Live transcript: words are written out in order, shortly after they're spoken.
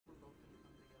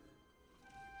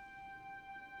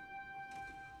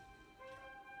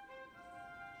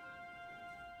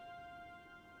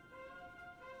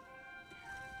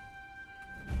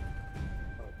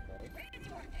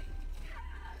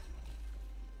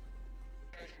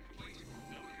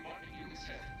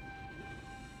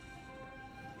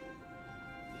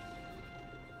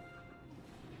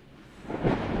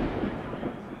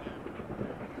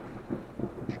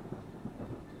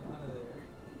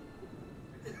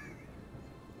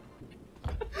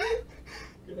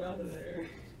out of there.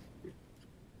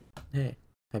 Hey,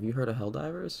 have you heard of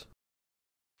Helldivers?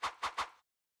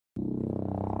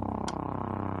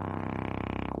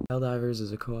 Helldivers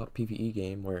is a co-op PvE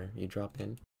game where you drop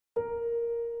in,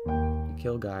 you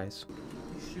kill guys,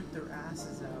 You shoot their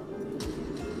asses out.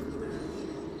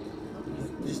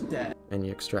 Just dead. and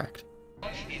you extract.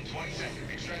 In 20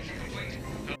 seconds, extraction complete.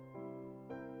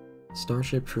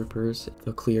 Starship Troopers,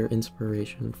 the clear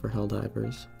inspiration for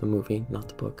Helldivers, the movie, not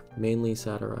the book, mainly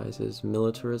satirizes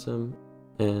militarism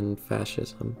and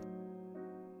fascism.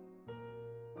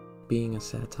 Being a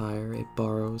satire, it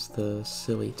borrows the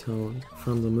silly tone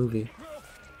from the movie. No!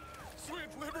 Sweet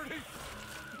liberty!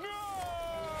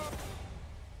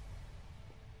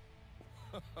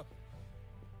 No!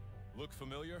 Look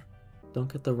familiar? Don't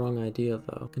get the wrong idea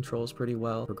though, controls pretty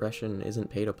well, progression isn't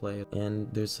pay to play, and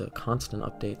there's constant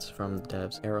updates from the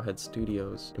devs. Arrowhead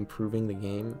Studios improving the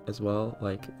game as well,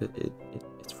 like,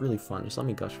 it's really fun. Just let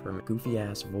me gush for a minute. Goofy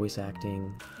ass voice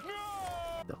acting,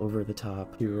 the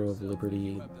over-the-top Hero of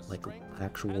Liberty, like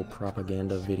actual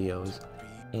propaganda videos,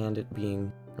 and it being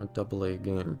a AA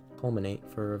game culminate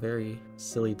for a very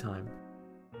silly time.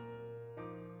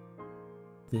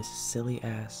 This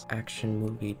silly-ass action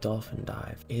movie Dolphin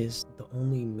Dive is the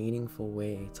only meaningful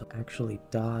way to actually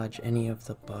dodge any of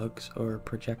the bugs or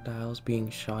projectiles being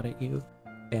shot at you,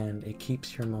 and it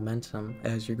keeps your momentum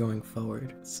as you're going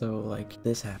forward. So, like,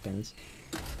 this happens.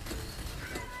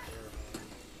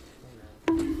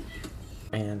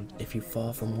 And if you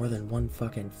fall for more than one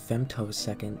fucking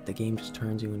femtosecond, the game just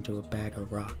turns you into a bag of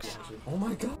rocks. Oh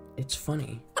my god. It's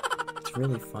funny. It's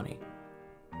really funny.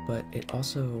 But it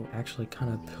also actually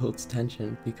kind of builds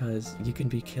tension because you can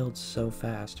be killed so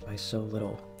fast by so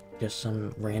little. Just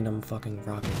some random fucking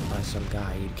rocket by some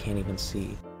guy you can't even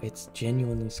see. It's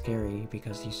genuinely scary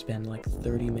because you spend like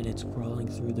 30 minutes crawling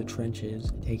through the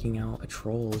trenches, taking out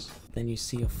patrols, then you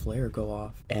see a flare go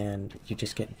off, and you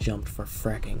just get jumped for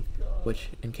fracking, which,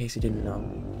 in case you didn't know,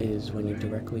 is when you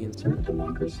directly insert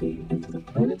democracy into the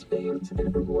planet's veins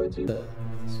and rewards you the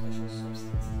special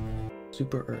substance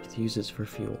Super Earth uses for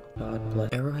fuel. God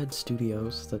bless. Arrowhead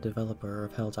Studios, the developer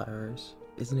of Helldivers,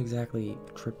 isn't exactly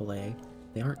AAA.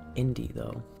 They aren't indie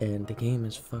though, and the game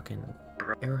is fucking...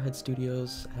 Arrowhead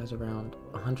Studios has around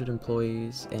 100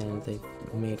 employees, and they've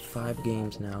made 5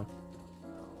 games now.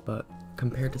 But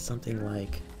compared to something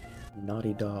like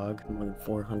Naughty Dog, more than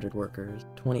 400 workers,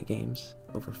 20 games,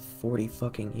 over 40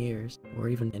 fucking years, or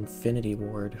even Infinity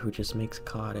Ward, who just makes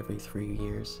COD every 3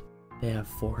 years. They have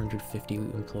 450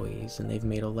 employees, and they've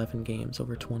made 11 games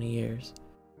over 20 years.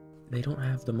 They don't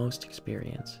have the most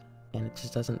experience, and it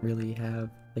just doesn't really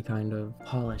have the kind of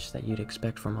polish that you'd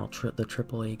expect from all the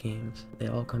AAA games. They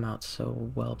all come out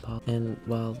so well polished. And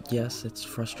while, yes, it's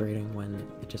frustrating when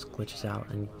it just glitches out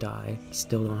and you die, you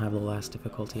still don't have the last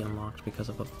difficulty unlocked because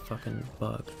of a fucking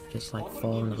bug. Just like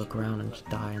fall into the ground and just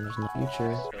die, and there's no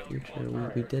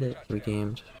future. We did it. We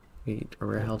gamed.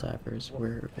 We're Helldivers.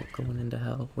 We're going into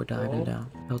hell. We're diving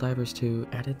down. Helldivers 2,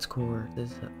 at its core,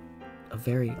 is a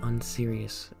very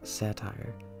unserious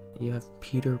satire. You have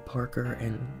Peter Parker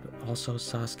and also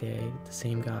Sasuke, the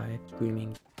same guy,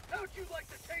 screaming, How'd you like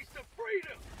the taste of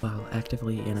freedom? while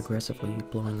actively and aggressively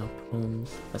blowing up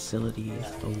homes, facilities,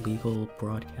 illegal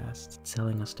broadcasts,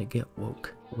 telling us to get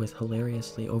woke, with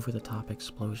hilariously over-the-top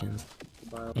explosions.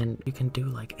 And you can do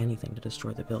like anything to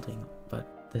destroy the building,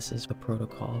 but this is the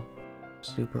protocol.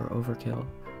 Super overkill.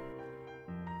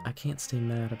 I can't stay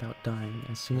mad about dying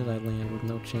as soon as I land with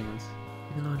no chance.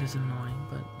 Even though it is annoying,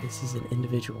 but this is an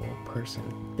individual person,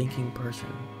 thinking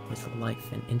person, with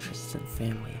life and interests and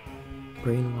family.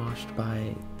 Brainwashed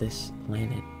by this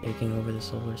planet, taking over the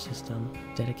solar system,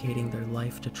 dedicating their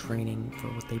life to training for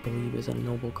what they believe is a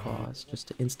noble cause, just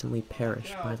to instantly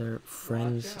perish by their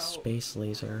friend's space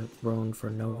laser thrown for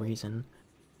no reason.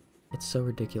 It's so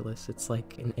ridiculous. It's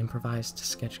like an improvised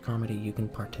sketch comedy you can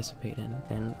participate in,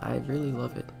 and I really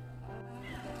love it.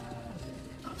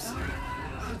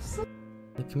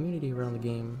 The community around the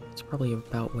game, it's probably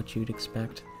about what you'd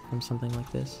expect from something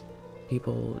like this.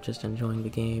 People just enjoying the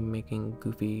game, making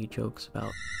goofy jokes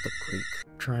about the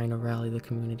creek, trying to rally the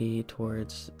community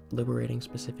towards liberating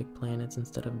specific planets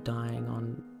instead of dying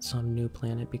on some new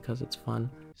planet because it's fun.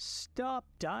 Stop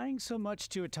dying so much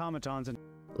to automatons and...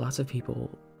 Lots of people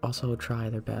also try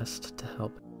their best to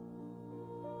help.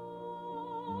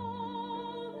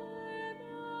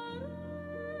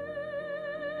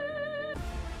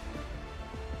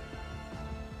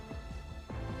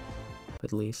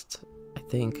 At least, I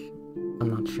think. I'm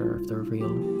not sure if they're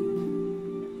real.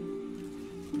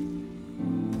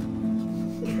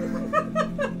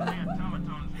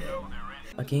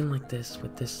 A game like this,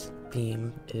 with this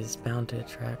theme, is bound to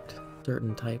attract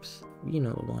certain types, you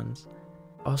know the ones.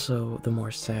 Also, the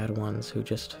more sad ones who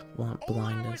just want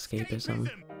blind escapism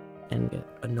and get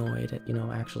annoyed at, you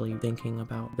know, actually thinking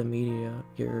about the media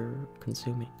you're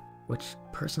consuming. Which,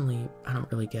 personally, I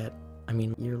don't really get. I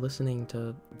mean, you're listening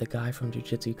to the guy from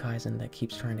Jujutsu Kaisen that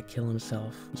keeps trying to kill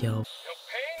himself yell, No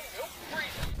pain, no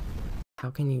freedom. how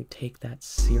can you take that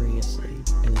seriously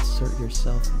and insert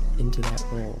yourself into that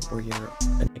role where you're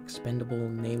an expendable,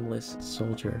 nameless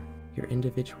soldier? Your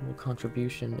individual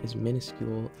contribution is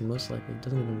minuscule and most likely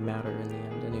doesn't even matter in the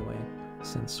end anyway,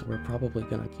 since we're probably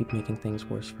gonna keep making things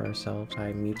worse for ourselves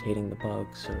by mutating the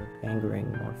bugs or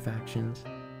angering more factions.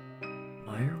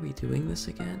 Why are we doing this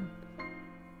again?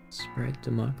 Spread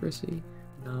democracy?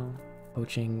 No.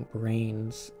 Poaching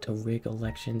brains to rig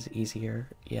elections easier.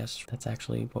 Yes, that's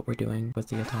actually what we're doing with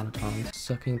the automatons.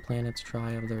 Sucking planets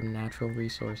dry of their natural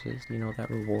resources. You know that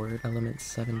reward? Element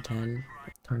 710.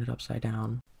 Turn it upside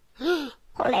down. Whoa.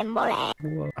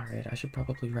 Alright, I should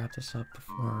probably wrap this up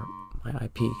before my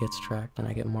IP gets tracked and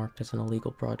I get marked as an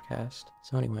illegal broadcast.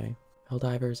 So anyway,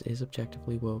 Helldivers is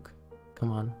objectively woke.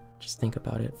 Come on. Just think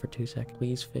about it for 2 seconds.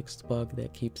 Please fix the bug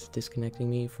that keeps disconnecting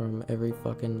me from every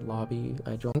fucking lobby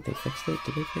I join. I think they fixed it.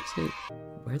 Did they fix it?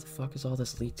 Where the fuck is all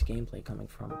this leaked gameplay coming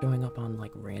from? Showing up on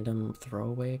like random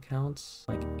throwaway accounts,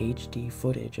 like HD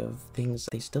footage of things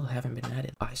they still haven't been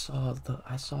added. I saw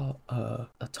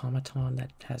automaton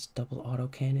that has double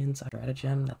autocannons, a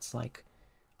stratagem that's like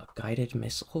a guided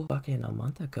missile fucking a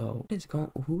month ago.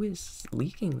 Who is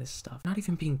leaking this stuff? Not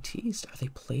even being teased. Are they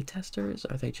playtesters?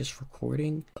 Are they just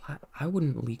recording? I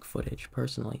wouldn't leak footage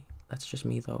personally. That's just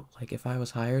me though. Like if I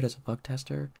was hired as a bug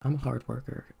tester, I'm a hard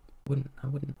worker. I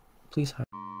wouldn't. Please hire.